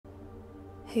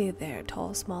Hey there,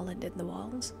 tall, small, and in the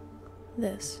walls.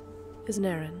 This is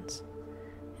Narrans,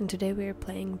 and today we are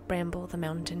playing Bramble the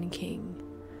Mountain King.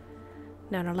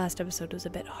 Now, in our last episode was a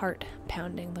bit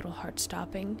heart-pounding, a little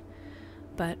heart-stopping,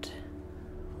 but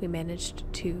we managed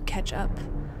to catch up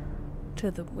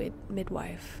to the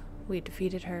midwife. We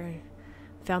defeated her,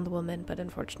 found the woman, but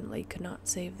unfortunately could not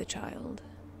save the child.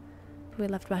 We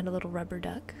left behind a little rubber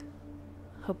duck,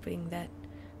 hoping that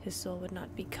his soul would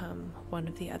not become one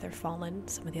of the other fallen,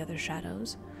 some of the other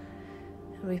shadows.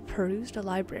 And we perused a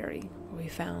library where we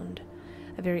found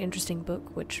a very interesting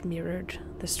book which mirrored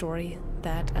the story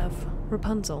that of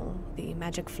Rapunzel. The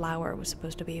magic flower was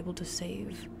supposed to be able to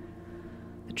save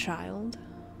the child.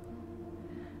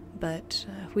 But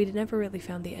we never really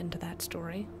found the end to that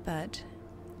story. But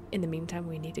in the meantime,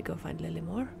 we need to go find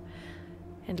Lilymore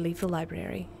and leave the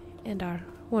library and our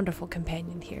wonderful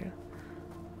companion here.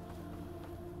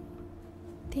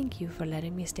 Thank you for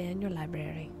letting me stay in your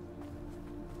library.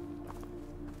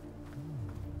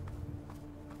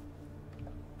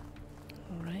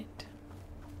 Alright.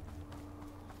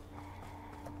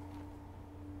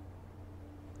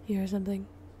 You hear something?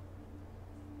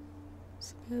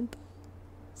 Samantha?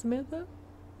 Samantha?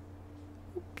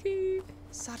 Okay.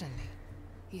 Suddenly,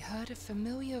 he heard a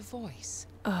familiar voice.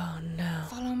 Oh no.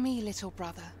 Follow me, little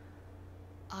brother.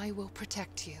 I will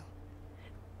protect you.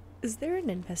 Is there an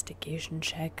investigation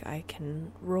check I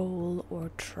can roll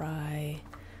or try?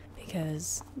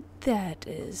 Because that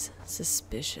is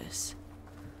suspicious.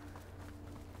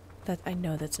 I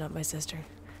know that's not my sister.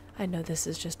 I know this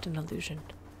is just an illusion.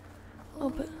 Oh,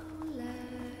 but...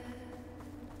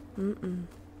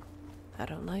 I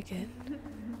don't like it.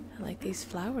 I like these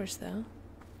flowers, though.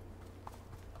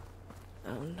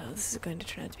 Oh no, this is going to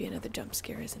turn out to be another jump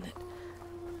scare, isn't it?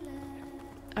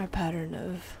 Our pattern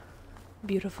of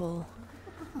beautiful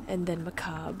and then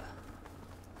macabre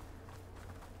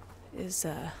is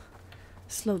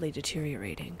slowly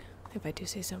deteriorating, if I do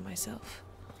say so myself.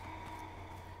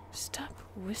 Stop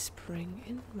whispering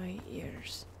in my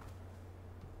ears.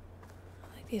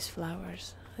 I like these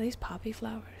flowers. Are these poppy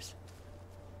flowers?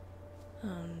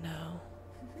 Oh no.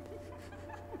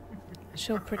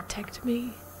 She'll protect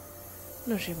me?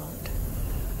 No, she won't.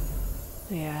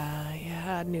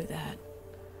 Yeah, I knew that.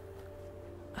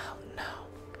 Oh no.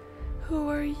 Who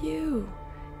are you?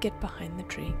 Get behind the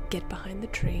tree. Get behind the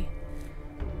tree.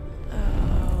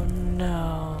 Oh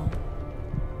no.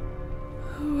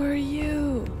 Who are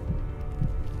you?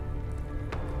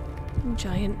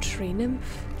 Giant tree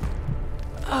nymph?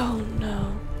 Oh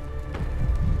no.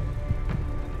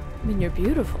 I mean, you're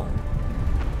beautiful.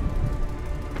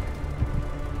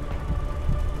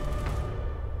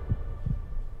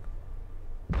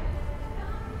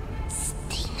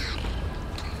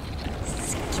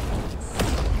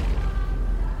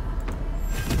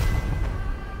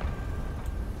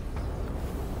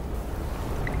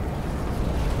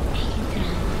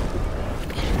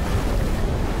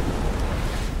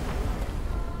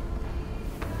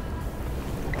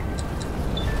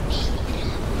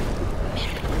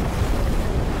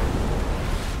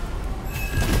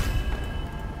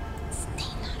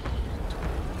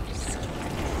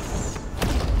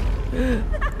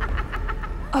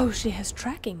 Oh, she has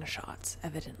tracking shots,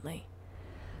 evidently.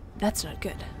 That's not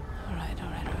good. Alright.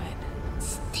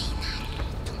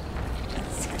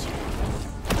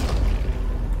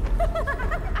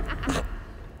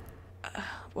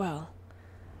 Well,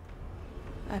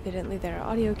 evidently there are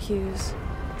audio cues.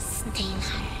 Alright.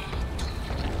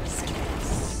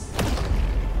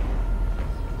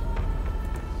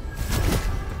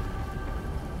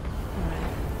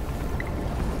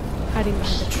 Hiding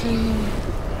behind the tree.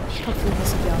 Hopefully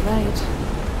this will be alright.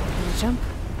 Can you jump?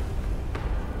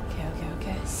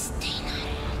 Okay.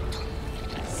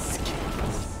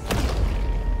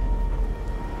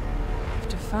 Have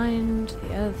to find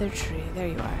the other tree. There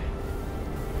you are.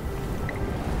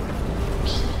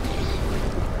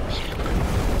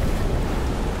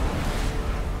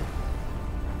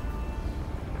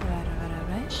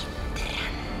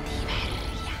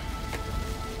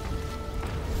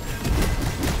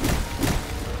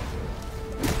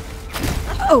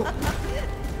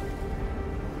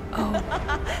 Alright.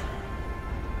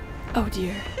 Oh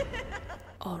dear.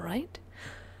 Alright.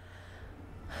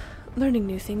 Learning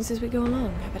new things as we go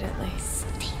along, evidently.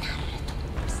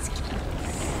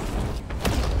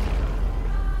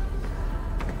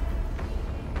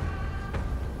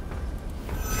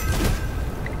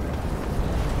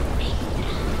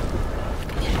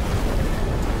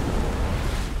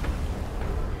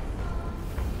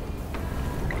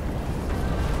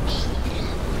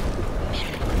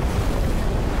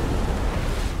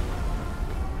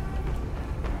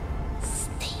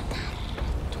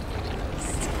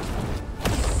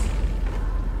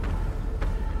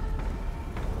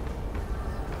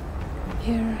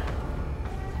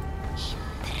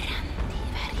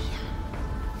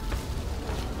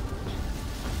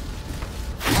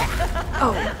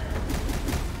 Oh.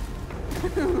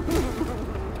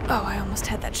 Oh, I almost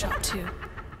had that shot too.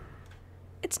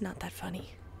 It's not that funny.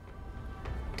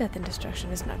 Death and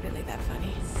destruction is not really that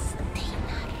funny.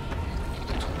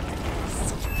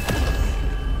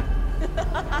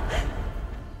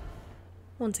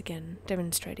 Once again,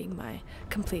 demonstrating my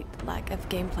complete lack of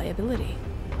gameplay ability.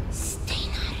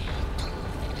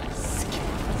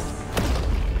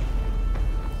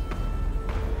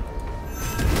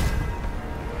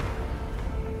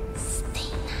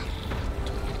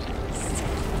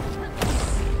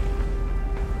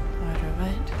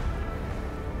 Alright.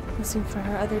 Listening for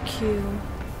her other cue.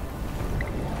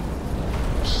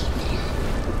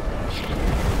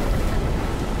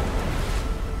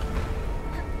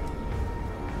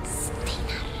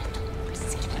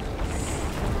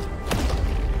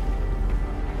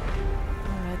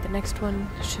 Alright, the next one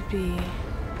should be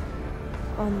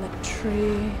on the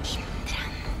tree.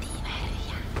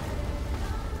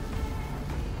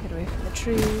 Get away from the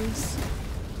trees.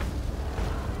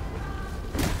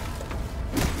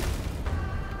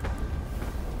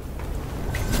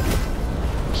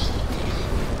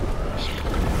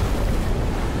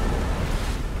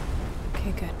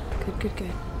 Okay, good.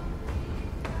 Good.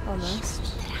 Almost.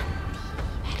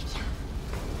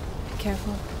 Be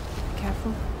careful.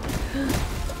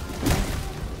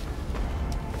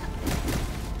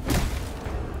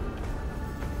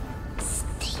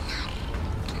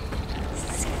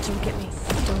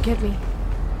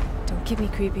 Don't get me,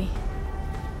 creepy.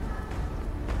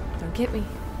 Don't get me.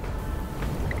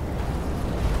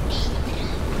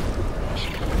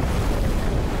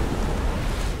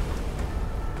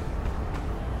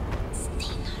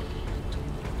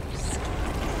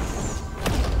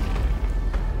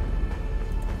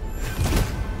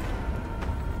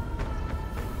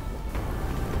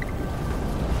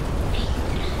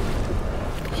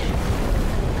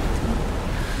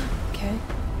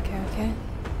 Okay.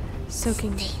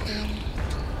 Soaking it in.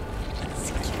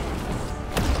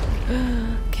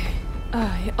 Okay.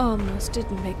 I almost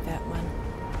didn't make that one.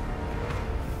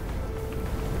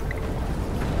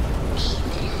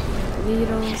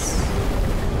 Needles.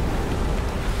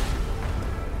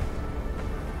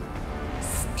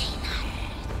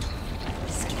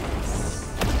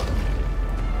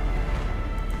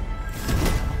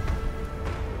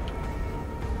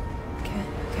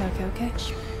 Okay.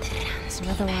 There's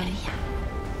another one.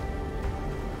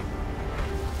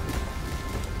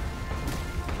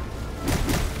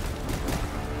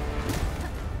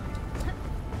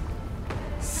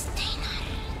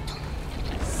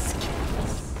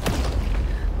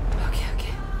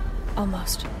 Okay.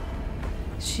 Almost.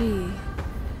 She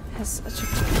has such a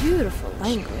beautiful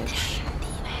language.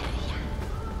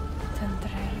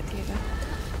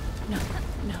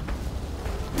 No.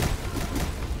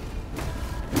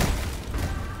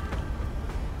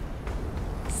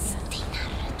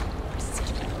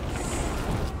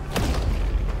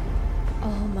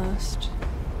 Almost.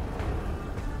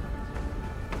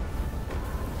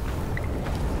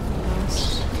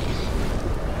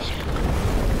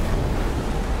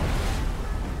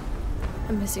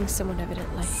 I'm missing someone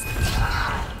evidently.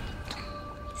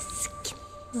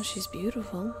 Oh, she's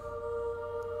beautiful.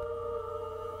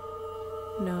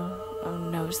 No. Oh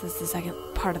no, is this the second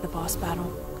part of the boss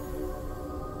battle?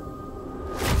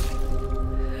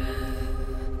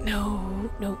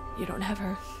 No, you don't have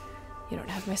her. You don't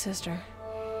have my sister.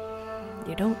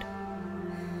 You don't.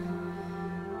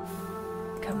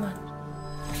 Come on.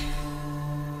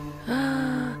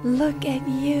 Look at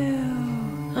you.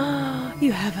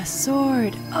 You have a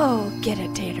sword. Oh, get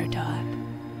it, Tater Tot.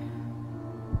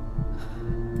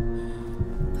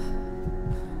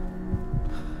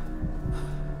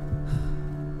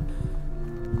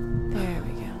 There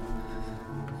we go.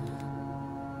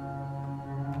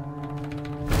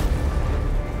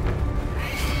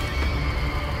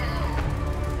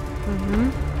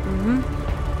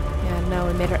 Yeah, no,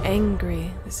 we made her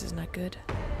angry. This is not good.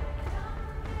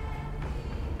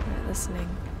 Alright, listening.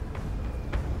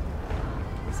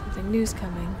 Something new's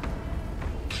coming.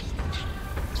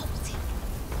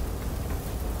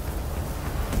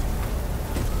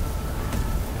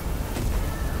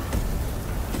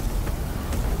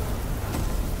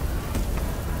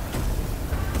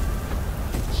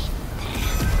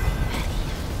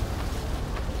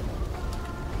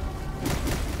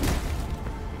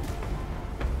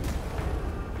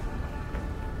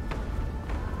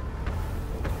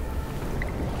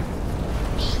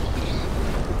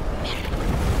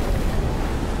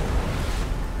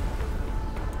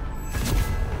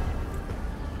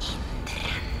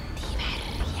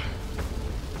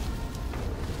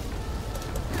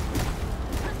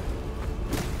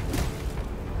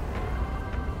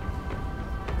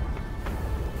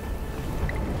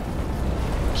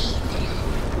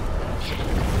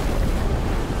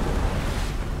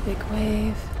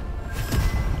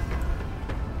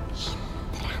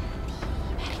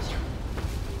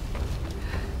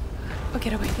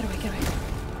 get away, get away, get away.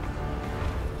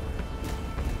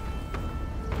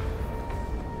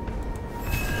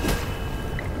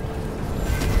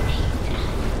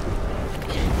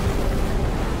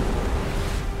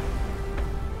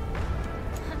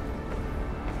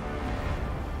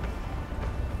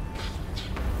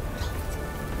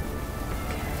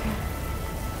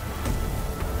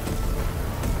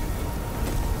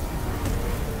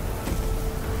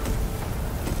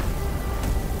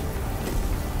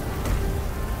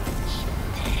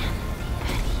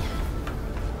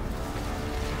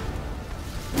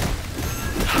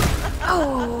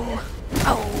 Oh!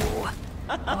 Oh!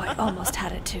 Oh, I almost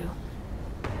had it too.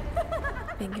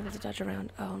 Being able to dodge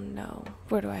around. Oh no.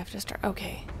 Where do I have to start?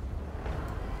 Okay.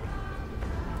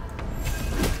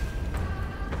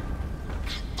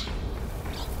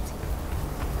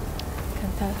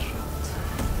 Cantarot.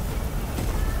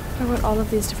 I wrote all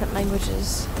of these different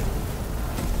languages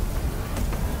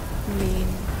mean.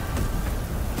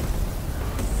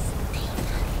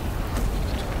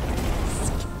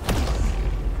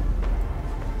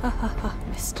 Ha ha ha,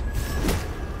 missed.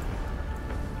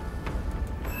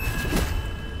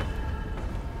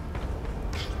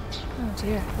 Oh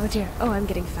dear, oh dear. Oh, I'm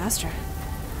getting faster.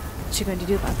 What's she going to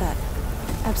do about that?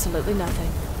 Absolutely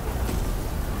nothing.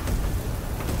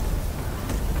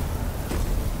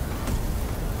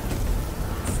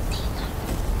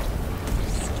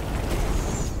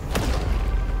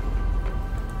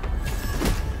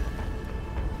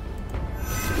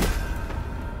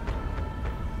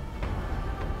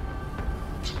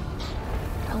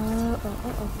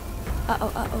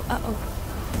 Uh-oh.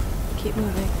 Keep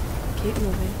moving. Keep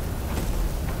moving.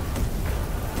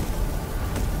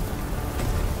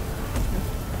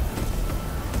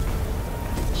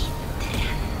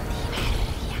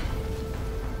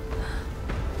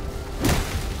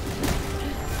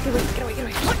 Get away, get away, get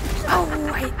away.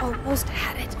 Oh, I almost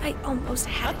had it. I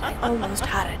almost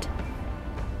had it.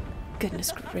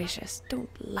 Goodness gracious. Don't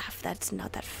laugh. That's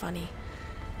not that funny.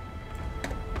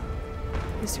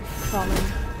 These are falling.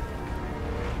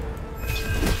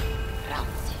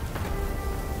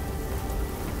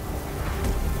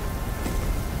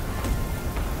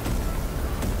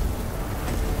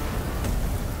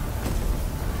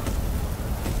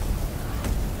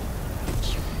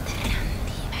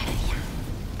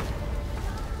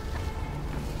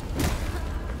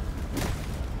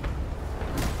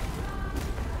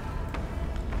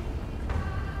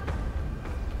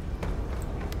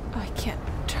 I can't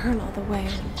turn all the way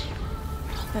and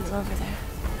I'm over there.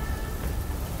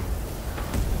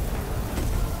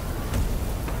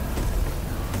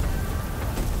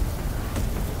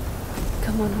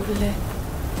 Come on, Ule.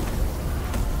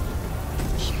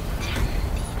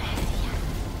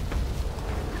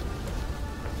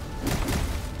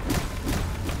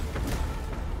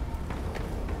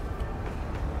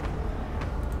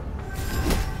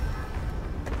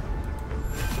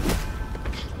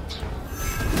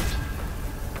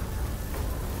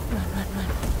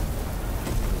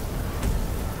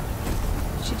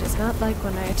 She does not like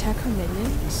when I attack her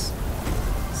minions,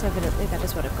 so evidently that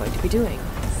is what I'm going to be doing.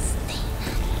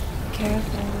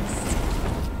 Careful.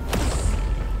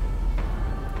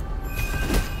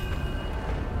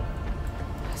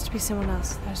 There has to be someone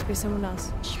else. There has to be someone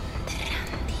else.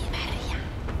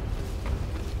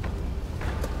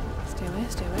 Stay away,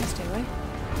 stay away, stay away.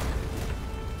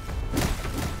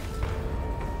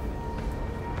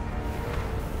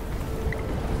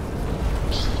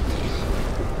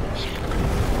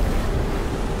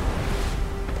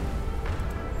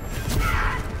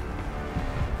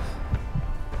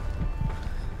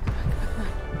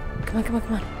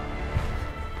 Come on.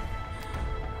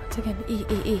 Once again,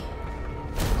 E.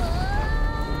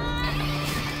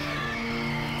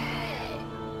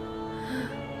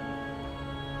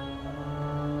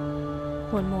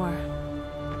 One more.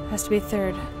 Has to be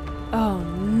third. Oh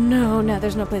no, now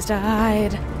there's no place to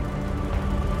hide.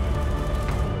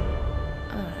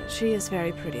 She is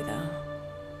very pretty though.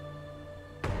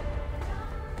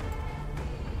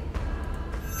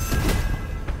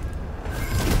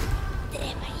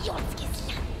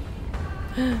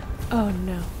 Oh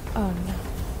no.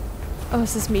 Oh,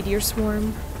 is this meteor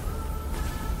swarm?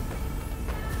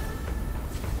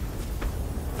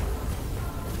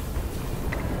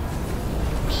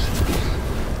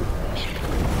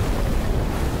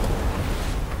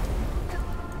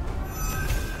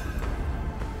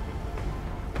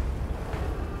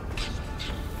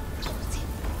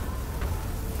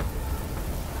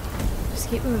 Just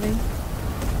keep moving.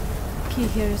 The key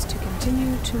here is to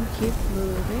continue to keep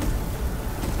moving.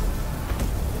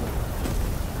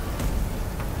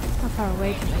 How far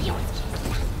away can I go?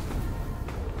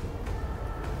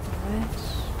 it.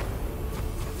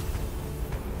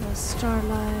 The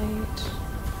starlight.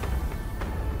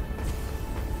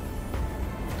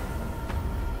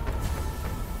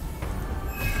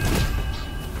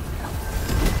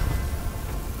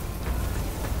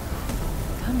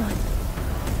 Come on.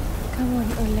 Come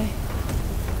on, Ole.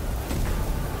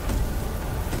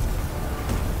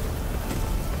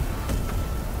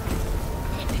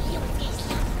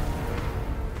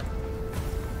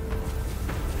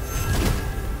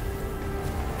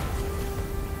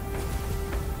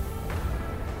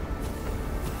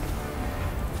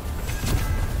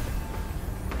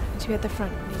 Needs to be at the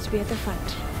front. Needs to be at the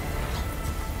front.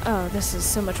 Oh, this is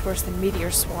so much worse than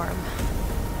Meteor Swarm.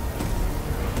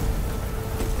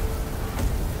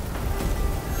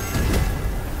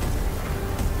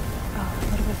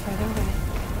 Further away.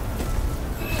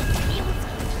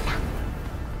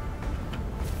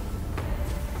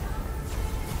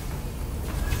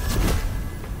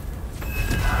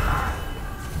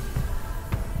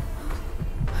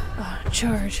 Oh,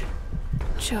 charge.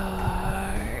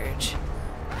 Charge.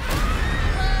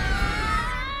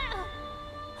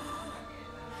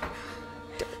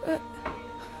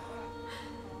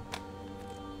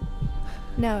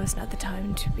 Now is not the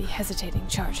time to be hesitating.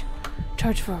 Charge.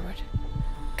 Charge forward.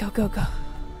 Go, go, go.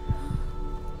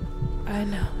 I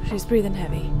know. She's breathing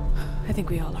heavy. I think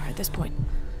we all are at this point.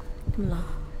 Come along.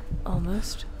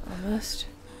 Almost. Almost.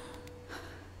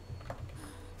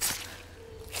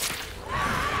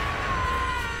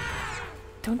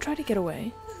 Don't try to get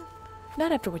away.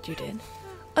 Not after what you did.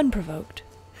 Unprovoked.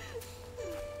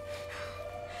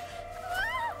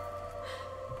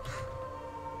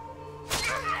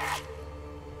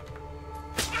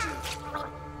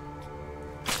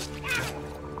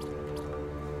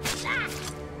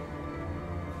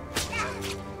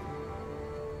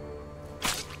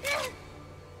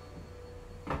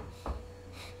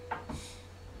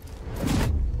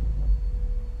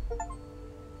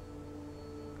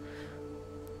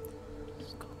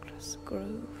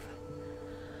 Grove.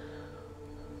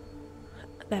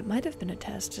 That might have been a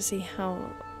test to see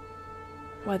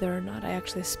whether or not I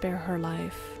actually spare her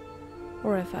life,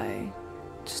 or if I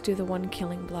just do the one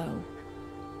killing blow.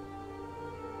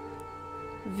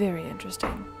 Very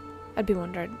interesting. I'd be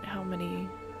wondering how many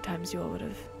times you all would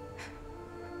have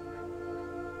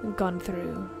gone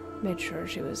through, made sure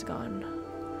she was gone.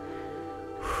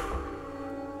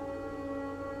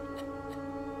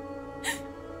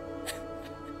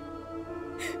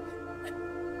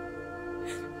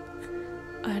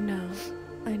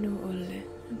 I know, Ole.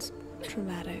 It's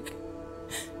traumatic.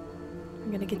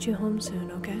 I'm gonna get you home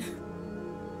soon, okay?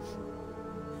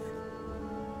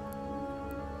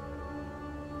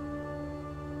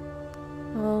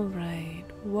 Alright,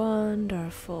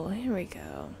 wonderful. Here we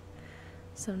go.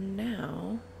 So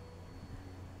now,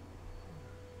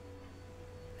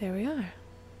 there we are.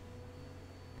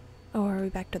 Oh, are we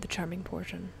back to the charming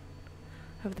portion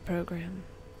of the program?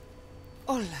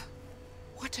 Ola,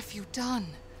 what have you done?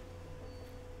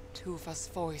 Tuva's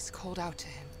voice called out to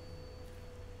him.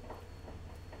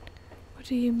 What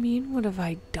do you mean, what have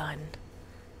I done?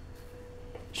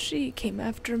 She came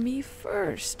after me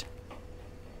first.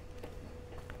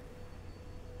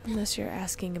 Unless you're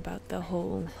asking about the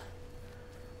whole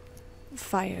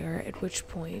fire, at which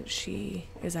point she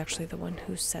is actually the one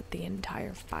who set the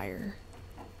entire fire.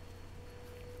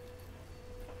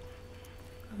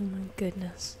 Oh my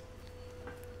goodness.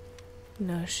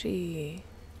 No, she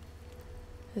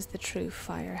is the true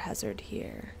fire hazard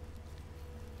here.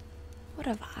 What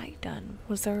have I done?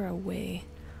 Was there a way?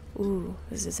 Ooh,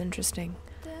 this is interesting.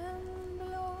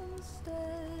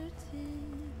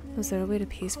 Was there a way to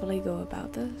peacefully go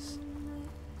about this?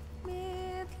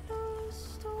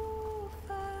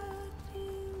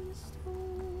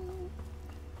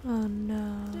 Oh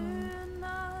no.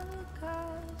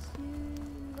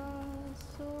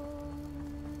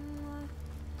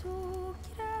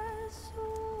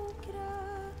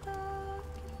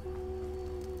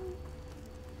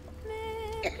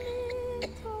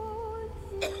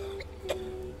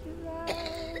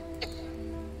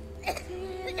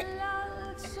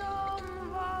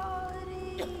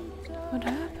 What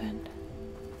happened?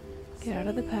 Get out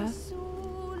of the path.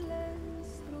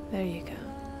 There you go.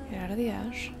 Get out of the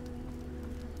ash.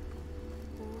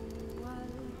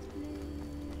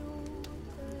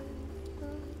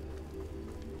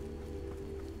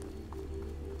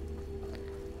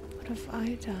 What have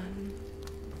I done?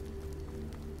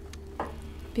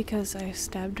 Because I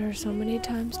stabbed her so many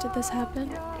times did this happen?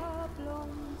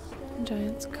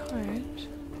 Giant's cart.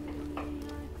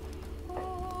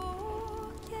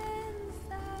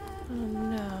 Oh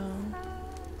no.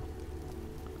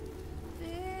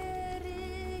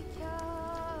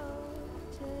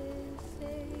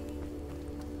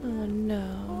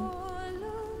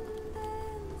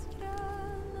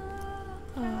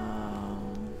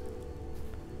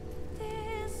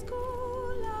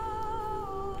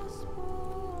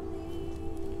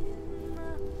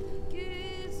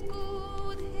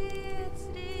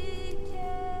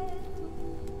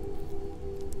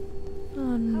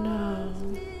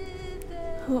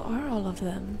 Who are all of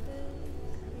them?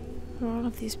 Who are all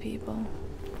of these people?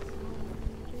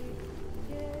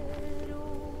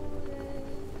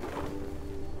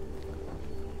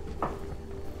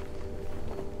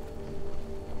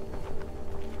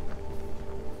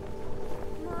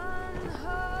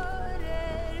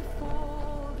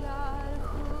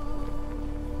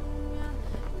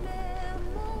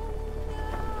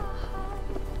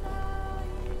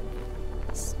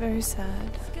 It's very sad.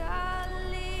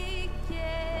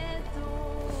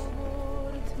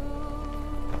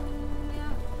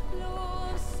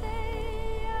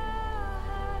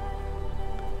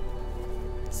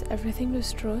 Is everything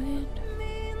destroyed?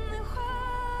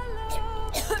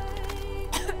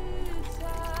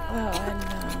 Oh, I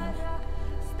know.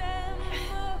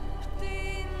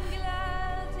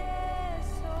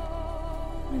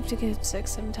 I have to get sick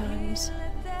sometimes.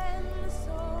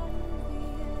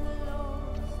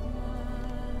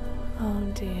 Oh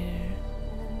dear.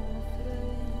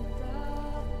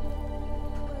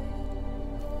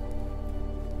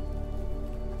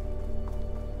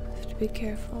 Have to be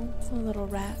careful. The little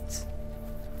rats.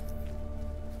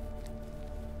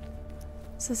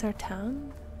 Is this our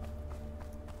town?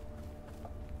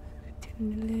 A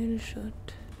little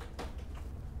short.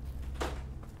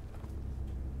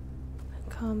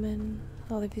 Common.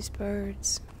 All of these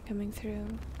birds coming through.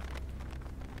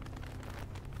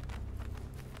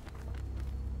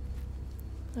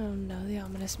 Oh no, the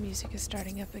ominous music is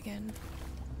starting up again.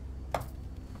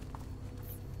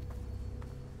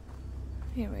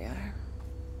 Here we are.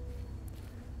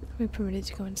 Are we permitted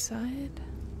to go inside?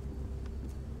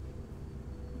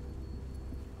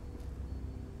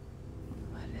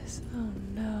 What is... oh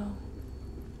no.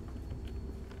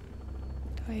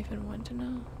 Do I even want to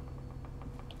know?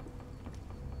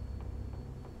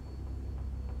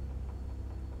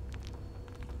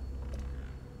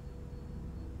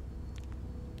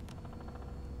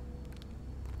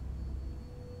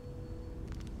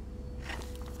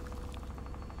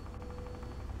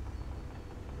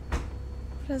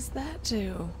 What does that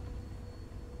do?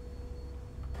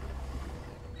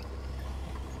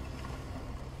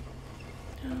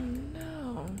 Oh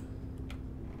no.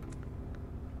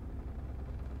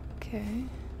 Okay.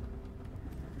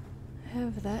 I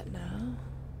have that now.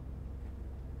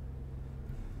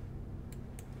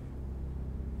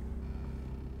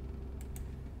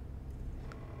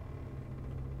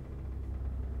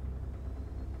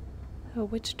 A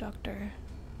witch doctor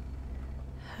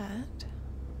hat.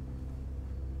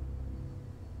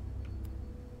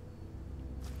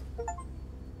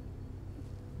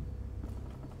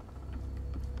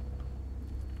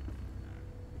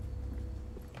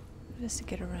 Just to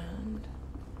get around.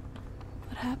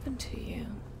 What happened to you?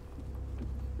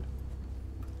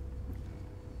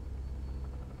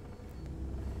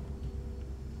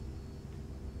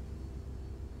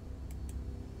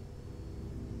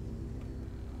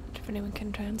 I wonder if anyone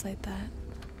can translate that.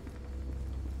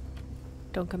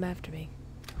 Don't come after me.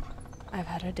 I've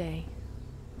had a day.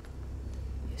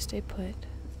 You stay put.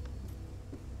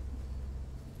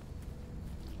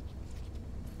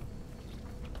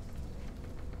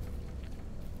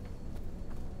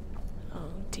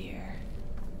 Dear.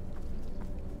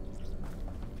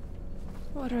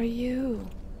 What are you?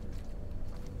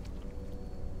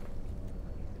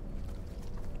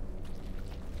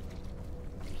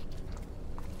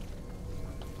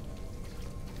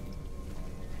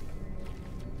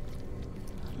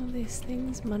 All of these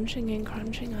things munching and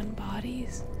crunching on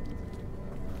bodies.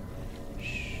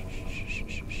 Shh, shh, shh,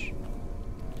 shh, shh.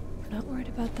 We're not worried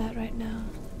about that right now.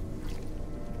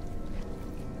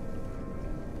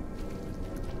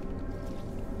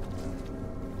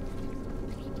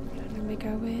 Make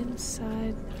our way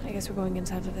inside. I guess we're going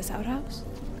inside of this outhouse.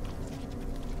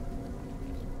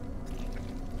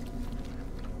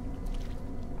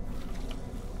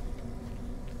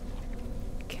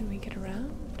 Can we get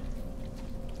around?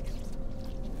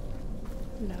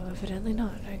 No, evidently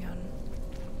not. Hang on.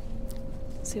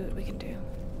 Let's see what we can do.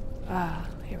 Ah,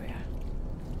 here we are.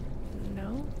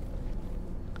 No?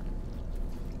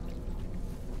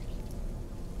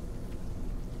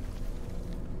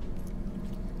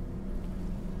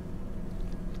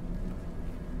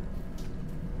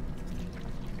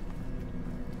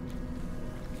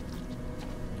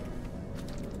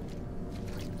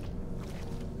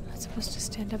 Supposed to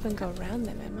stand up and go around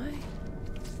them, am I?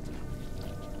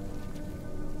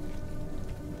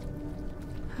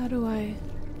 How do I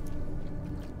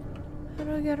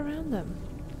get around them?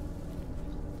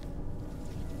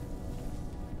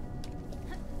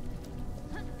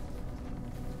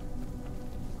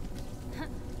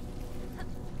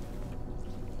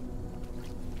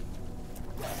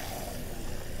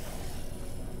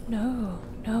 No,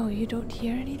 no, you don't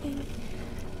hear anything.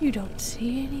 You don't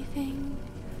see anything.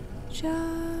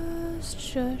 Just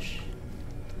shush.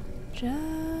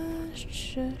 Just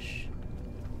shush.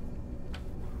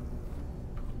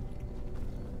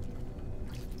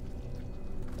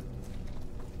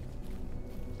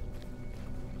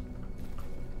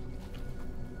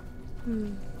 Oh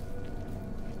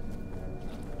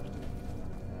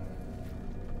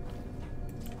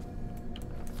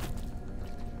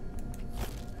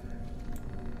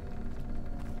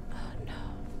no.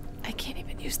 I can't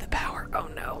even use the power. Oh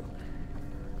no.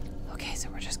 Okay, so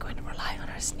we're just going to rely on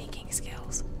our sneaking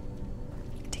skills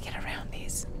to get around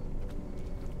these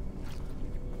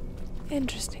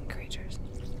interesting creatures.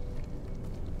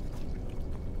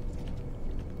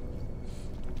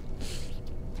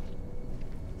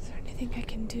 Is there anything I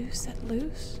can do set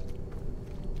loose?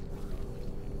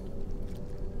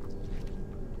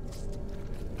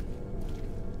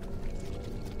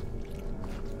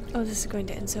 Oh, this is going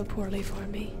to end so poorly for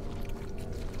me.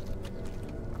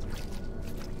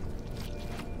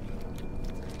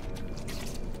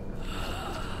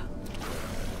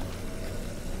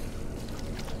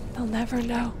 They'll never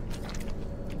know.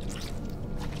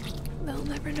 They'll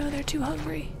never know. They're too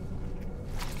hungry.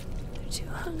 They're too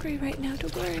hungry right now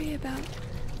to worry about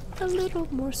a little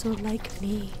morsel like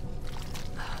me.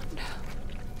 Oh no.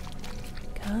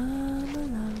 Come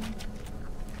along.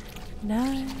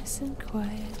 Nice and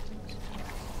quiet.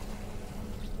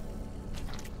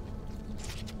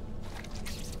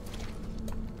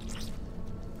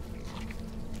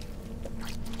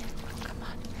 Come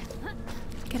on.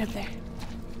 Get up there.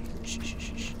 Shh, shh,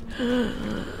 shh, shh.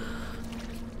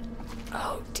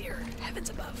 Oh dear, heavens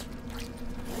above.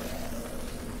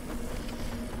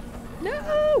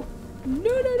 No!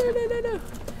 No, no, no, no, no, no.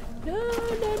 No,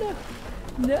 no, no.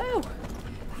 No.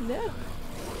 No.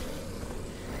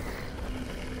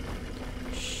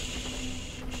 Shh,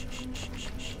 shh, shh, shh,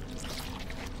 shh.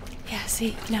 Yeah,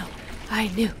 see? No. I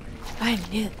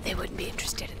knew they wouldn't be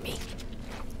interested in me.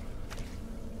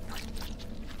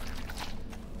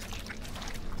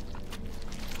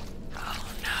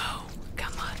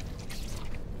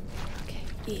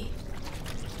 E.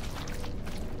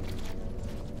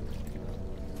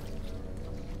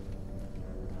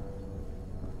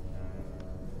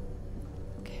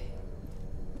 Okay.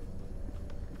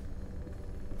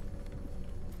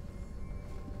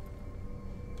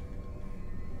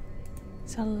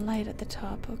 It's a light at the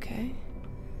top, okay.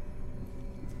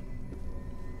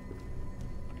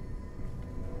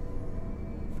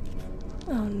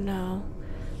 Oh no.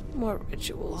 More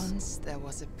rituals. Once there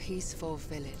was a peaceful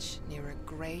village near a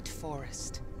great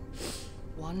forest.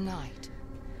 One night,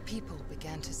 people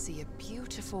began to see a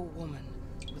beautiful woman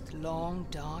with long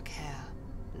dark hair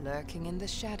lurking in the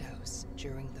shadows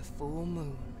during the full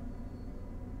moon.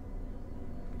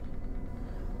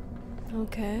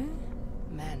 Okay.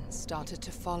 Men started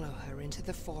to follow her into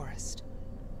the forest.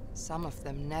 Some of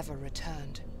them never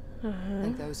returned,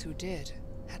 and those who did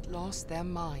had lost their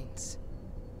minds.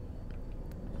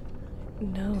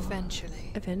 No.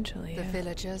 Eventually, the yeah.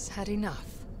 villagers had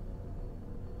enough.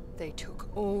 They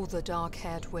took all the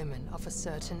dark-haired women of a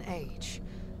certain age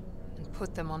and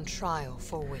put them on trial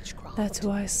for witchcraft. That's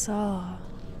who I saw.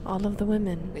 All of the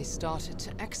women. They started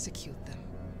to execute them,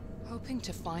 hoping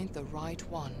to find the right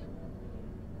one.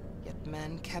 Yet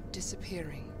men kept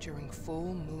disappearing during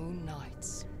full moon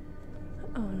nights.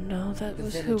 Oh no, that The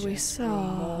was who we villagers grew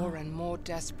saw. more and more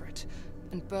desperate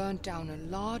and burned down a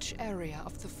large area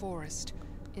of the forest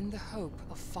in the hope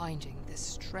of finding this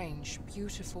strange,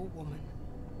 beautiful woman.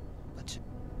 But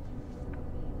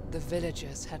the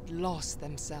villagers had lost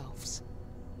themselves.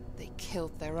 They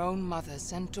killed their own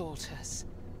mothers and daughters.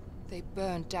 They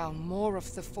burned down more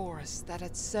of the forest that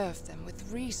had served them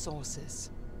with resources.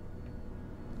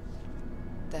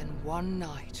 Then one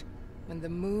night, when the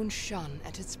moon shone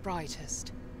at its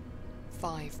brightest,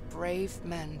 5 brave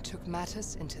men took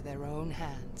matters into their own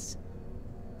hands.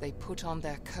 They put on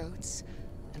their coats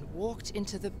and walked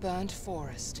into the burnt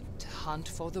forest to hunt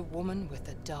for the woman with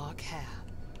the dark hair.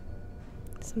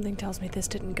 Something tells me this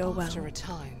didn't go well. After a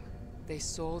time, they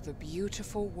saw the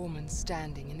beautiful woman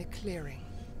standing in a clearing.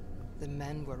 The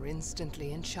men were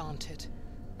instantly enchanted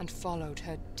and followed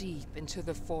her deep into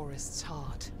the forest's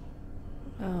heart.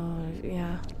 Oh,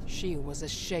 yeah. She was a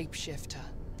shapeshifter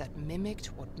that mimicked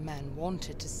what men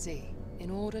wanted to see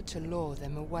in order to lure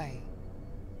them away.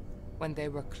 When they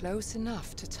were close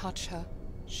enough to touch her,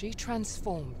 she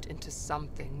transformed into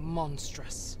something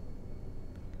monstrous.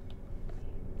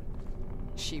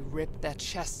 She ripped their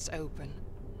chests open,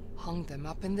 hung them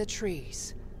up in the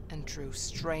trees, and drew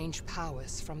strange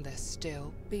powers from their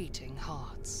still beating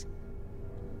hearts.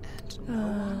 and no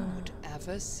one would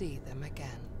ever see them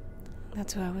again.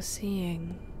 That's what I was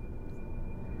seeing.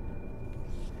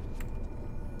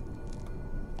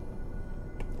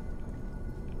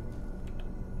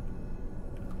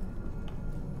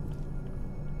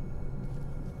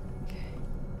 Okay.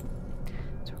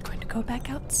 So we're going to go back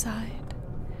outside.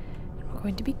 And we're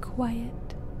going to be quiet.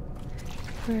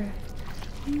 We're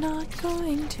not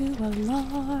going to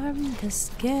alarm the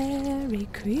scary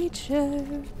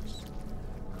creatures.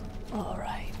 All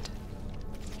right.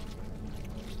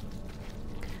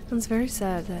 It's very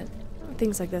sad that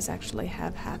things like this actually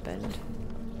have happened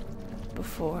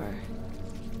before.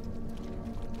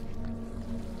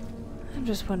 I'm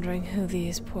just wondering who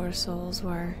these poor souls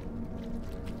were.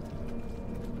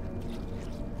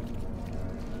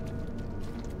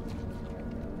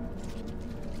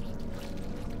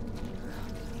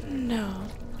 No.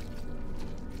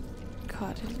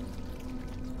 Cotton.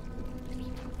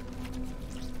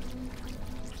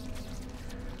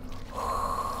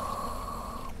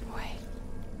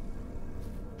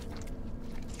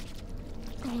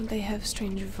 They have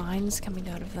strange vines coming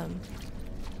out of them.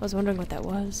 I was wondering what that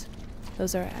was.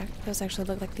 Those actually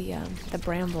look like the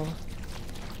bramble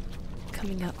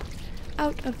coming up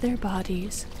out of their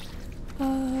bodies.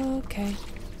 Okay.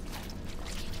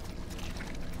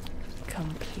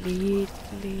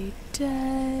 Completely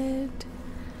dead.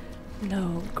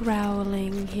 No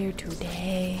growling here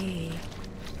today.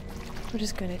 We're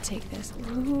just gonna take this.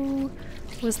 Who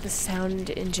was the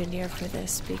sound engineer for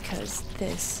this? Because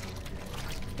this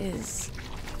is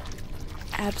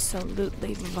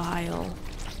absolutely vile.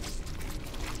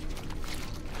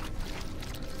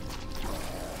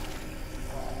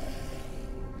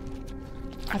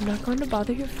 I'm not going to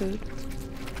bother your food.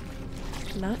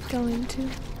 Not going to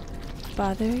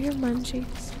bother your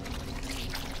munchies.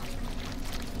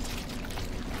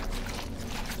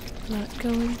 Not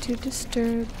going to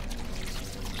disturb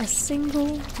a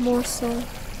single morsel.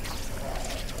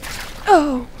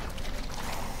 Oh!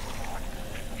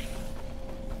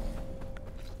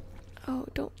 Oh,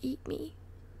 don't eat me.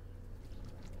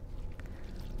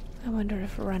 I wonder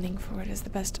if running for it is the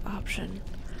best option.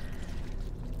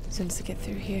 Since to get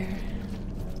through here.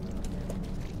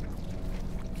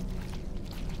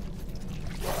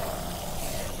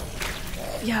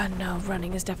 Yeah, no,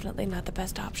 running is definitely not the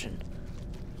best option.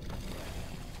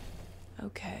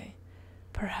 Okay,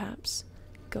 perhaps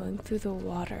going through the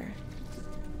water.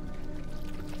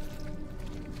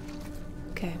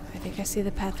 Okay, I think I see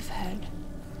the path ahead.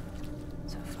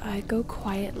 So if I go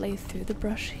quietly through the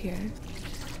brush here,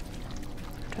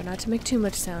 try not to make too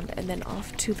much sound, and then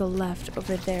off to the left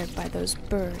over there by those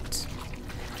birds,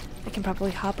 I can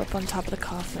probably hop up on top of the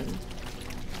coffin.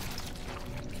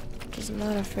 Which is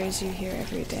not a phrase you hear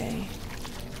every day.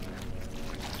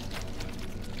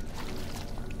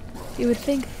 You would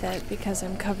think that because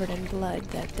I'm covered in blood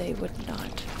that they would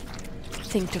not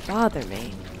think to bother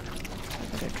me.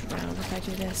 I'm gonna drown if I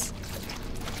do this.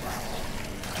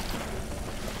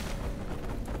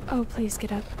 Oh, please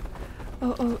get up.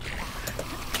 Oh, oh.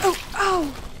 Oh,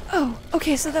 oh, oh.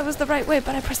 Okay, so that was the right way,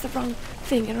 but I pressed the wrong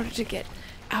thing in order to get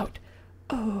out.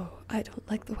 Oh, I don't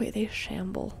like the way they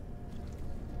shamble.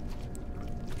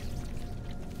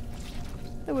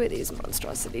 The way these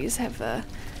monstrosities have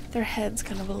their heads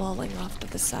kind of lolling off to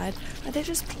the side. Are they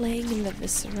just playing in the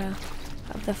viscera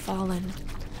of the fallen?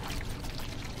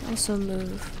 Also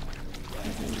move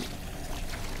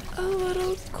a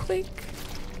little quick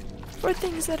for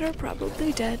things that are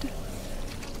probably dead.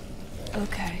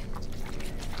 Okay.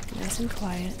 Nice and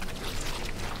quiet.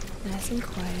 Nice and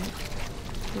quiet.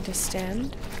 Need to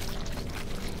stand.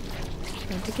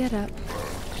 Need to get up.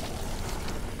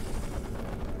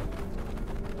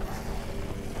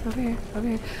 Over here, over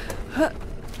here. Huh.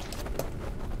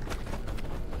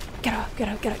 Get up, get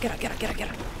up, get up, get up, get up, get up, get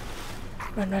up.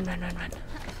 Run, run, run, run, run.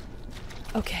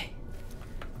 Okay.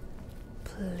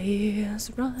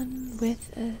 Please run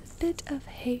with a bit of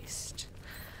haste.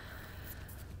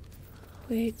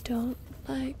 We don't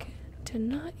like to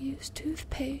not use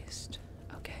toothpaste.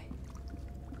 Okay.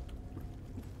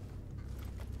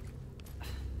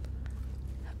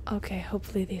 Okay,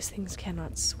 hopefully these things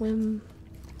cannot swim.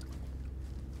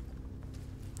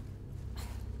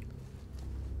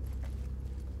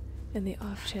 In the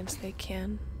off chance they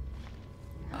can.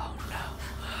 Oh no.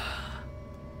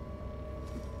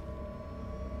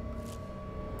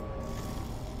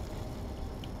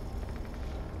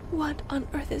 What on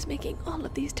earth is making all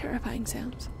of these terrifying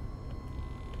sounds?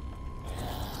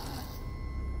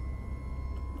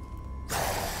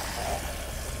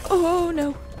 Oh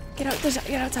no! Get out!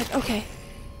 Get outside! Okay.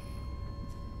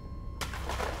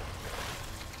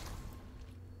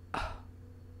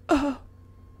 Oh.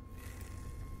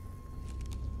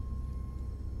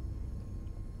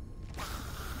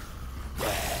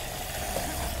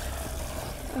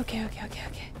 Okay.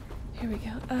 Here we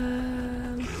go.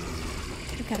 I've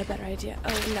got a better idea.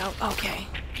 Oh no. Okay.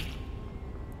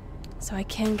 So I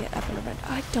can get up and around.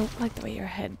 I don't like the way your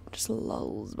head just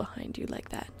lolls behind you like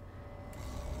that.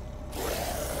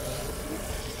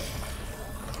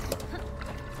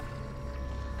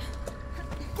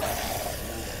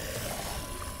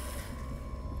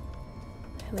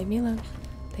 Leave me alone.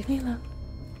 Leave me alone.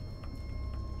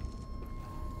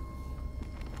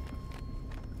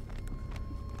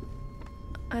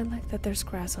 I like that there's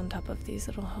grass on top of these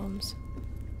little homes.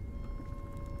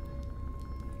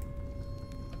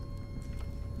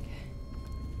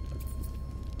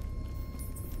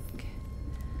 Okay.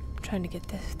 I'm trying to get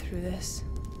through this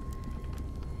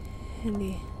in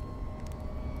the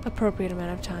appropriate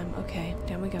amount of time. Okay,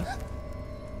 down we go.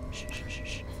 Shh.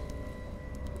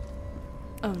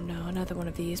 Oh no, another one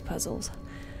of these puzzles.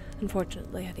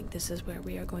 Unfortunately, I think this is where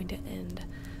we are going to end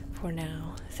for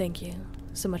now. Thank you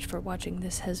so much for watching.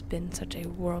 This has been such a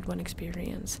whirlwind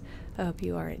experience. I hope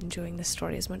you are enjoying this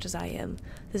story as much as I am.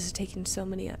 This has taken so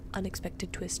many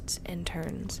unexpected twists and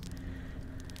turns.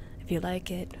 If you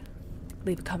like it,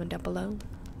 leave a comment down below.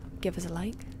 Give us a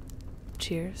like.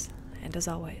 Cheers, and as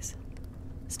always,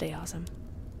 stay awesome.